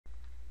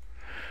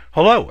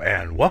Hello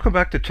and welcome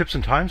back to Tips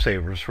and Time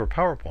Savers for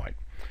PowerPoint.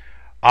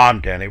 I'm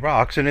Danny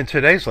Rocks, and in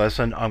today's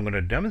lesson I'm going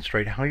to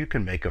demonstrate how you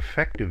can make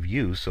effective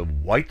use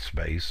of white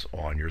space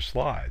on your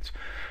slides,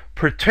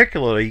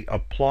 particularly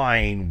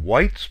applying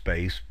white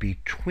space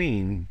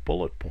between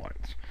bullet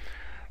points.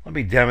 Let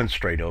me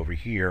demonstrate over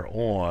here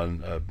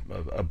on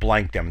a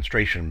blank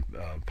demonstration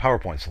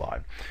PowerPoint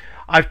slide.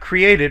 I've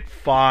created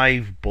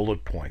 5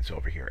 bullet points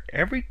over here.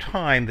 Every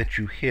time that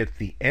you hit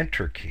the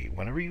Enter key,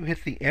 whenever you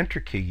hit the Enter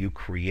key, you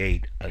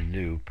create a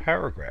new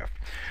paragraph.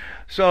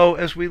 So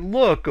as we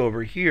look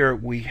over here,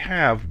 we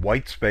have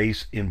white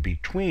space in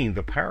between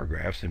the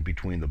paragraphs, in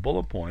between the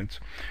bullet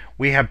points.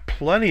 We have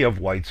plenty of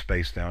white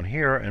space down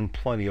here and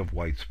plenty of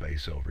white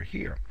space over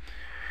here.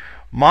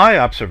 My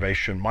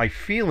observation, my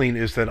feeling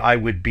is that I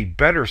would be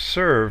better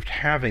served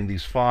having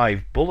these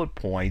 5 bullet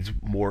points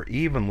more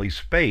evenly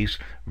spaced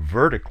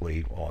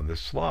vertically on this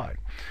slide.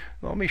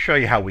 Let me show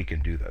you how we can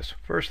do this.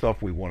 First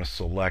off, we want to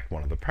select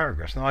one of the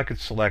paragraphs. Now I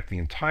could select the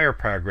entire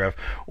paragraph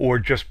or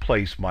just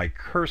place my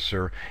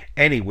cursor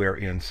anywhere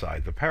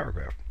inside the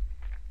paragraph.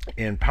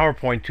 In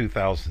PowerPoint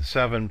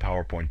 2007,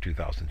 PowerPoint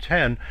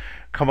 2010,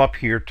 come up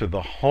here to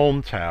the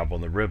Home tab on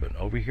the ribbon.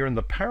 Over here in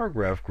the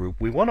Paragraph group,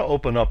 we want to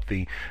open up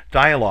the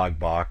dialog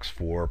box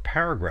for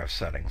paragraph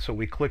settings. So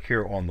we click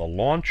here on the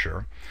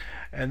launcher,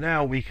 and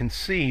now we can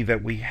see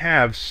that we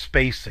have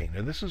spacing.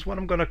 And this is what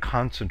I'm going to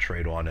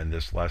concentrate on in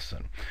this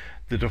lesson.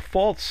 The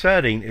default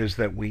setting is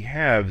that we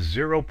have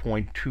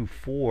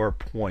 0.24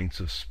 points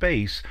of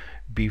space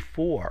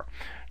before.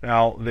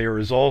 Now, there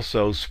is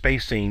also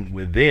spacing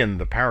within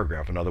the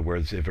paragraph. In other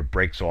words, if it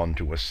breaks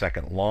onto a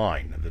second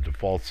line, the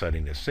default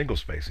setting is single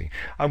spacing.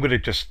 I'm going to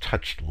just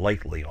touch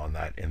lightly on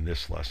that in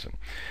this lesson.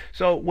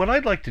 So what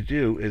I'd like to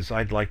do is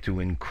I'd like to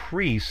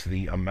increase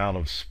the amount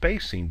of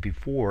spacing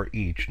before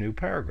each new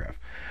paragraph.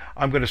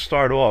 I'm going to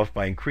start off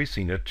by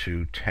increasing it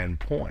to 10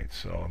 points.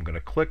 So I'm going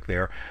to click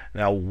there.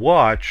 Now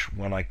watch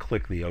when I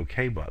click the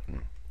OK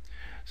button.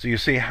 So you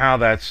see how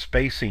that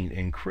spacing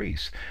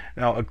increased.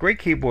 Now a great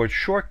keyboard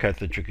shortcut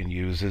that you can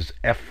use is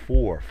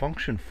F4.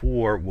 Function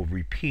 4 will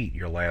repeat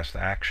your last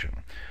action.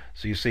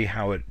 So you see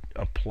how it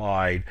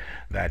applied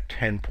that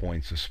 10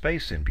 points of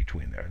space in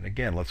between there. And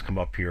again, let's come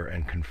up here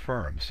and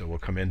confirm. So we'll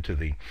come into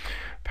the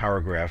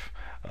paragraph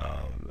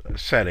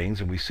settings,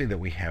 and we see that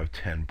we have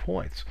 10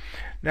 points.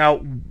 Now,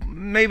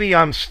 maybe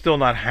I'm still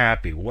not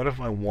happy. What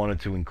if I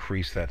wanted to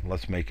increase that?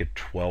 Let's make it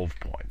 12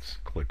 points.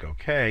 Click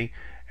OK.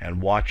 And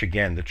watch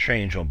again the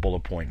change on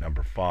bullet point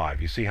number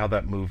 5. You see how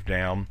that moved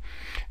down?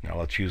 Now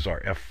let's use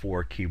our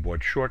F4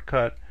 keyboard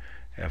shortcut.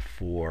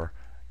 F4,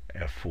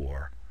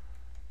 F4,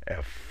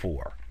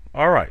 F4.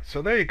 All right,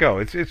 so there you go.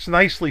 It's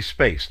nicely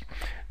spaced.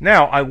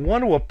 Now I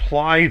want to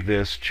apply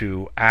this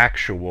to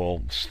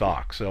actual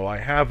stock. So I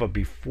have a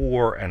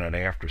before and an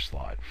after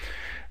slide.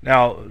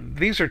 Now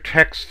these are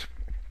text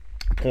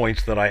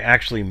points that I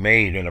actually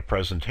made in a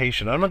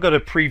presentation. I'm going to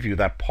preview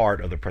that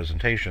part of the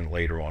presentation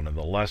later on in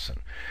the lesson.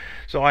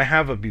 So I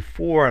have a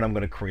before and I'm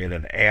going to create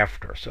an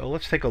after. So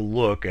let's take a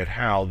look at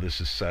how this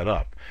is set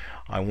up.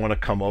 I want to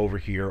come over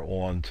here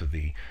onto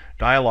the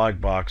dialog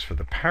box for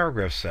the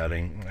paragraph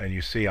setting, and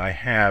you see I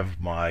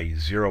have my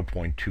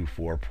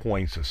 0.24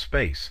 points of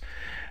space.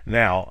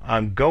 Now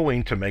I'm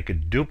going to make a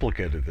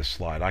duplicate of this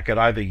slide. I could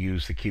either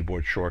use the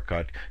keyboard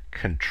shortcut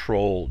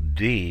Control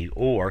D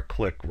or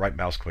right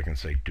mouse click and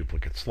say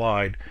duplicate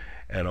slide,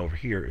 and over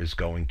here is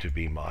going to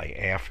be my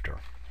after.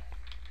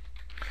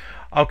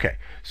 Okay,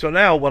 so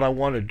now what I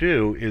want to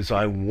do is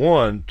I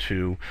want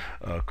to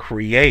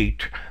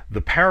create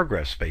the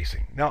paragraph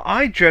spacing. Now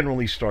I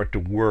generally start to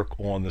work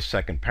on the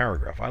second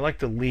paragraph. I like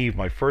to leave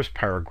my first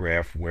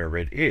paragraph where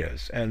it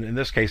is, and in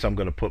this case I'm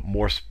going to put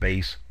more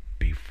space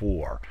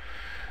before.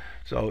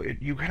 So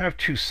you have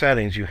 2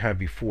 settings. You have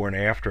before and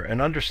after, and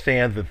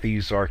understand that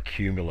these are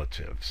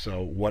cumulative.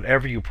 So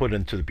whatever you put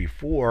into the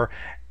before,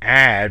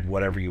 add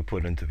whatever you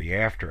put into the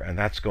after, and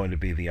that's going to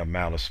be the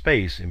amount of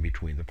space in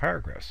between the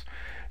paragraphs.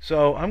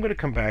 So I'm going to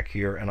come back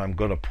here and I'm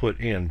going to put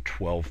in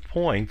 12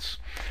 points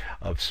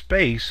of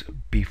space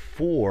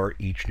before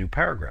each new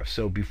paragraph.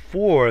 So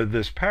before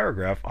this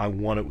paragraph, I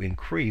want to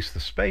increase the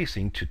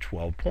spacing to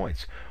 12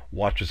 points.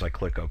 Watch as I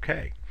click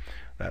OK.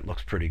 That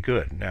looks pretty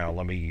good. Now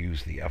let me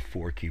use the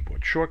F4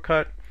 keyboard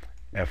shortcut.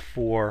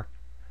 F4,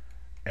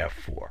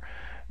 F4.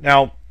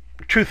 Now,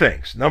 2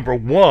 things. Number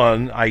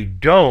 1, I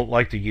don't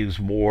like to use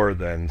more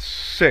than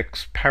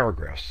 6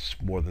 paragraphs,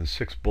 more than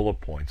 6 bullet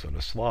points on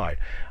a slide.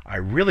 I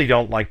really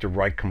don't like to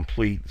write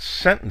complete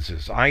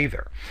sentences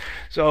either.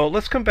 So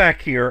let's come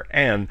back here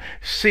and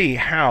see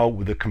how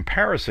the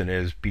comparison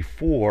is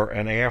before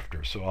and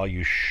after. So I'll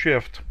use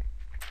Shift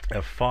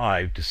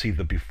F5 to see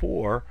the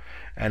before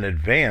and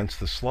advance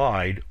the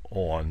slide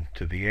on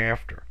to the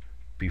after.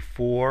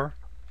 Before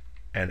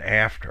and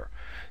after.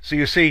 So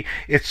you see,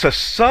 it's a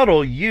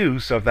subtle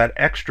use of that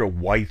extra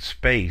white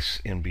space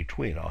in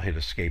between. I'll hit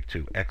escape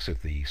to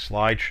exit the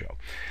slideshow.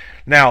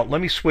 Now, let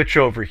me switch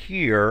over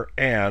here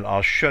and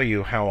I'll show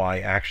you how I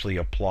actually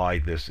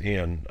applied this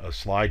in a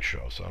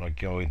slideshow. So I'll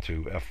go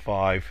into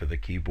F5 for the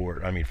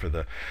keyboard, for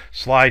the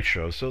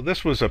slideshow. So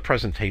this was a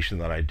presentation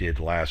that I did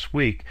last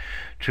week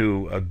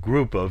to a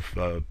group of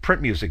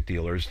print music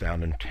dealers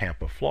down in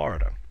Tampa,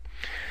 Florida.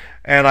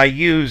 And I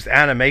used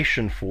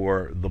animation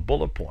for the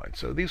bullet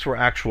points. So these were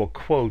actual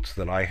quotes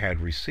that I had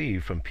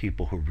received from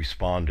people who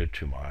responded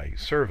to my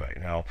survey.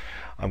 Now,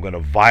 I'm going to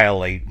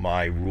violate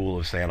my rule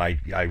of saying I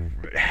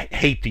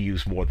hate to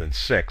use more than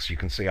 6. You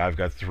can see I've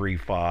got 3,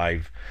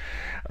 5,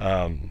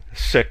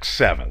 6,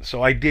 7.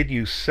 So I did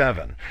use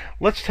 7.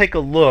 Let's take a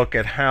look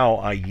at how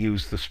I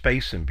use the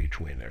space in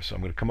between there. So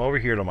I'm going to come over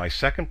here to my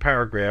second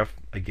paragraph.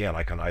 Again,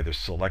 I can either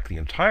select the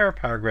entire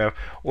paragraph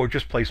or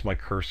just place my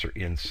cursor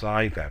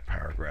inside that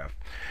paragraph.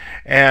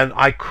 And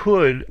I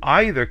could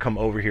either come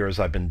over here, as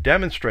I've been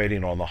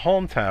demonstrating, on the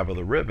Home tab of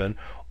the ribbon,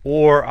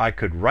 or I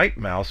could right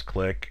mouse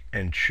click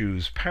and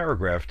choose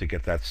paragraph to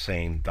get that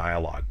same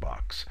dialog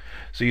box.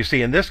 So you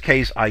see, in this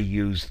case, I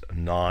used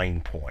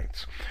 9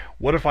 points.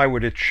 What if I were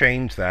to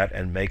change that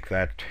and make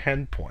that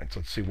 10 points?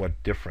 Let's see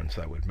what difference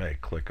that would make.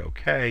 Click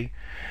OK.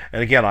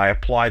 And again, I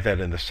apply that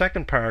in the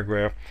second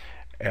paragraph.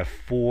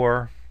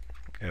 F4,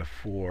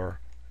 F4,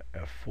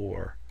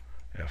 F4,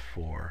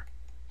 F4,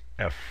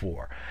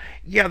 F4.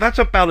 Yeah, that's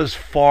about as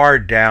far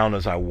down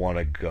as I want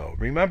to go.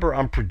 Remember,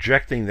 I'm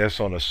projecting this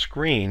on a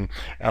screen,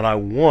 and I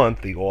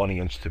want the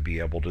audience to be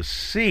able to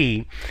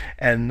see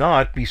and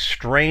not be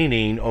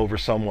straining over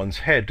someone's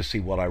head to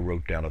see what I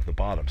wrote down at the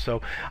bottom.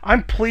 So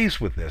I'm pleased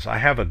with this. I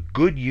have a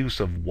good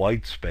use of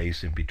white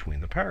space in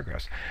between the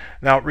paragraphs.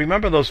 Now,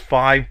 remember those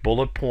 5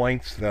 bullet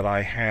points that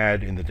I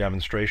had in the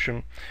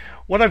demonstration?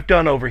 What I've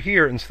done over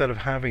here, instead of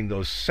having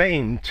those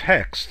same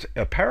text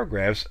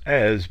paragraphs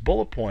as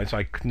bullet points,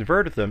 I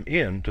converted them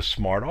into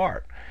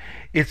SmartArt.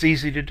 It's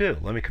easy to do.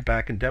 Let me come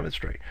back and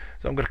demonstrate.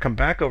 So I'm going to come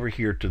back over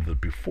here to the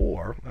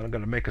before, and I'm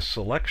going to make a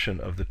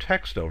selection of the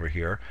text over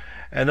here.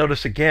 And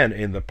notice again,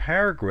 in the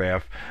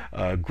paragraph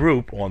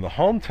group on the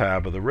Home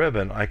tab of the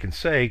ribbon, I can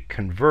say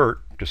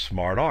Convert to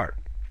SmartArt.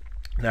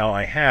 Now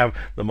I have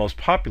the most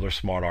popular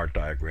SmartArt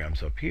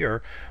diagrams up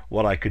here.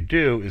 What I could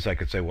do is I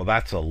could say, well,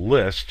 that's a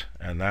list,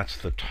 and that's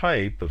the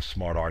type of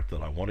SmartArt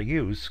that I want to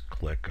use.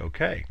 Click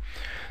OK.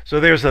 So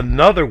there's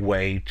another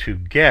way to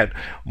get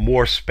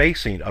more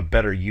spacing, a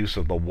better use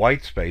of the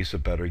white space, a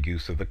better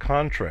use of the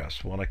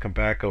contrast. When I come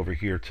back over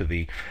here to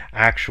the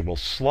actual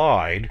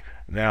slide,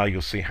 now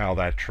you'll see how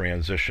that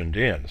transitioned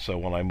in. So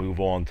when I move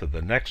on to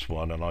the next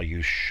one, and I'll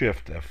use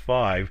Shift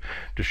F5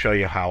 to show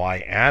you how I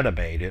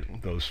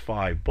animated those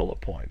 5 bullet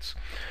points.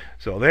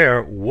 So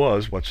there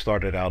was what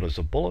started out as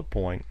a bullet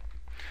point,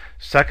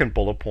 second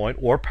bullet point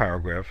or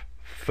paragraph,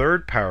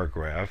 third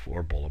paragraph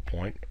or bullet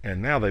point,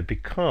 and now they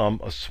become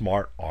a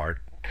SmartArt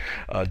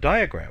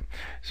diagram.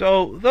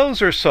 So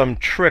those are some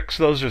tricks,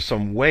 those are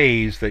some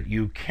ways that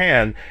you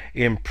can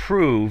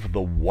improve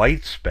the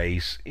white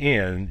space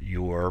in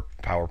your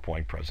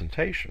PowerPoint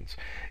presentations.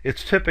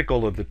 It's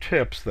typical of the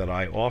tips that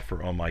I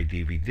offer on my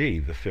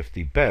DVD, the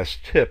 50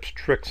 Best Tips,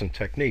 Tricks, and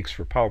Techniques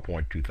for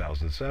PowerPoint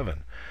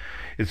 2007.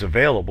 It's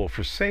available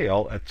for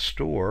sale at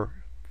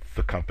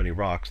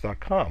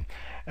store.thecompanyrocks.com.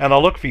 And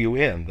I'll look for you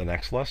in the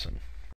next lesson.